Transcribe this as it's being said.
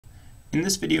In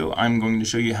this video, I'm going to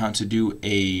show you how to do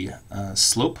a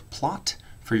slope plot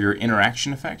for your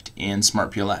interaction effect in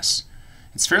SmartPLS.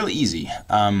 It's fairly easy.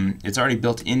 It's already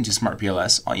built into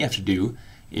SmartPLS. All you have to do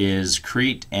is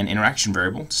create an interaction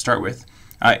variable to start with.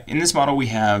 In this model, we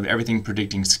have everything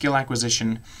predicting skill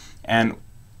acquisition, and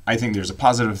I think there's a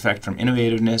positive effect from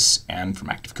innovativeness and from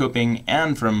active coping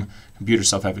and from computer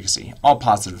self-efficacy, all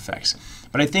positive effects.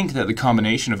 But I think that the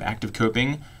combination of active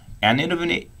coping and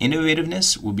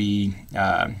innovativeness will be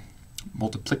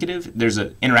multiplicative. There's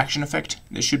an interaction effect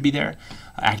that should be there.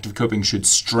 Active coping should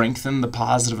strengthen the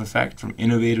positive effect from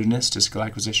innovativeness to skill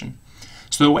acquisition.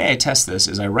 So the way I test this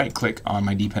is I right-click on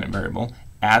my dependent variable,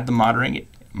 add the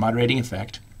moderating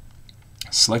effect,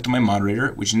 select my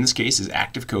moderator, which in this case is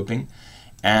active coping,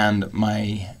 and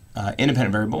my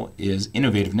independent variable is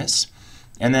innovativeness.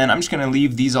 And then I'm just going to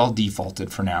leave these all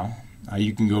defaulted for now.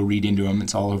 You can go read into them.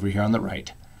 It's all over here on the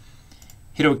right.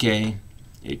 Hit OK.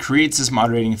 It creates this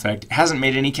moderating effect. It hasn't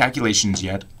made any calculations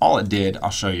yet. All it did, I'll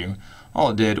show you, all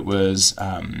it did was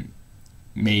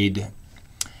made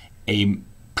a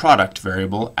product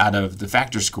variable out of the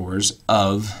factor scores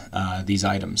of these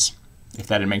items. If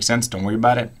that didn't make sense, don't worry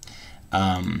about it.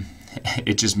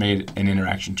 It just made an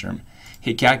interaction term.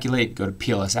 Hit calculate, go to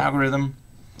PLS algorithm.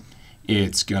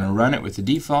 It's going to run it with the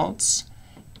defaults.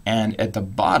 And at the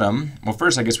bottom, well,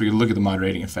 first I guess we could look at the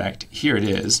moderating effect. Here it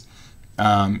is.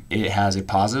 It has a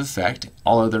positive effect.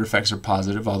 All other effects are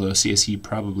positive, although CSE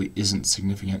probably isn't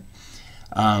significant.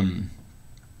 And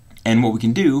what we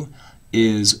can do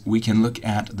is we can look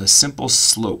at the simple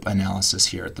slope analysis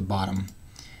here at the bottom.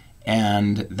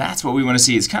 And that's what we want to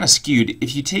see. It's kind of skewed.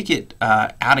 If you take it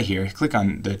out of here, click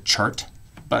on the chart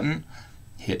button,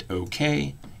 hit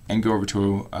OK, and go over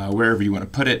to wherever you want to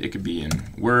put it. It could be in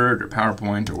Word or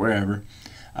PowerPoint or wherever.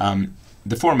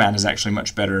 The format is actually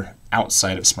much better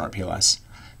outside of SmartPLS.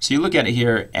 So you look at it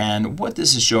here, and what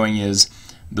this is showing is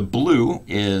the blue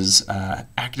is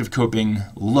active coping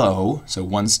low, so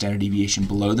 1 standard deviation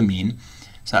below the mean.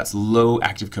 So that's low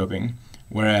active coping,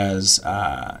 whereas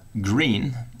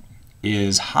green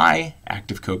is high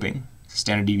active coping,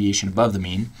 standard deviation above the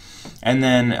mean, and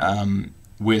then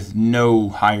with no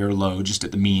high or low, just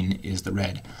at the mean, is the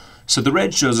red. So the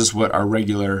red shows us what our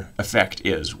regular effect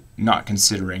is, not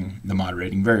considering the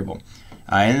moderating variable.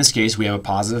 In this case, we have a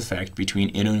positive effect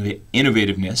between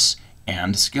innovativeness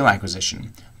and skill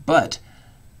acquisition. But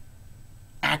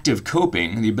active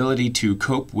coping, the ability to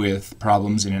cope with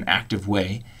problems in an active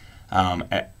way,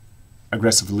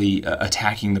 aggressively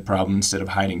attacking the problem instead of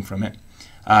hiding from it,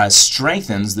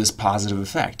 strengthens this positive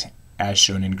effect, as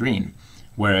shown in green.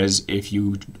 Whereas if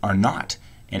you are not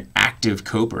an active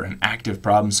coper, an active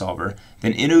problem solver,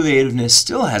 then innovativeness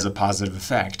still has a positive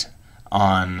effect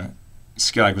on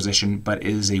skill acquisition, but it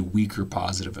is a weaker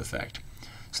positive effect.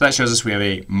 So that shows us we have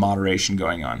a moderation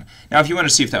going on. Now if you want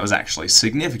to see if that was actually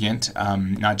significant,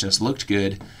 not just looked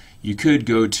good, you could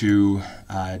go to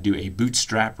do a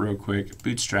bootstrap real quick.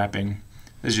 Bootstrapping.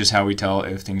 This is just how we tell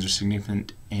if things are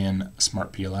significant in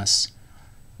SmartPLS.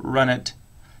 Run it,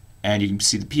 and you can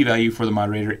see the p-value for the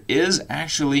moderator is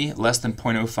actually less than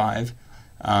 0.05.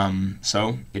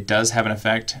 So it does have an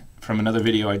effect. From another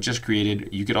video I just created,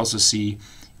 you could also see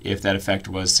if that effect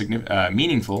was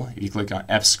meaningful. If you click on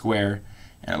F square,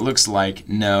 and it looks like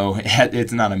no,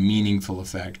 it's not a meaningful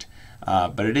effect,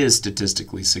 but it is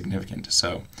statistically significant.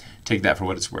 So take that for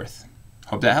what it's worth.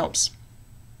 Hope that helps.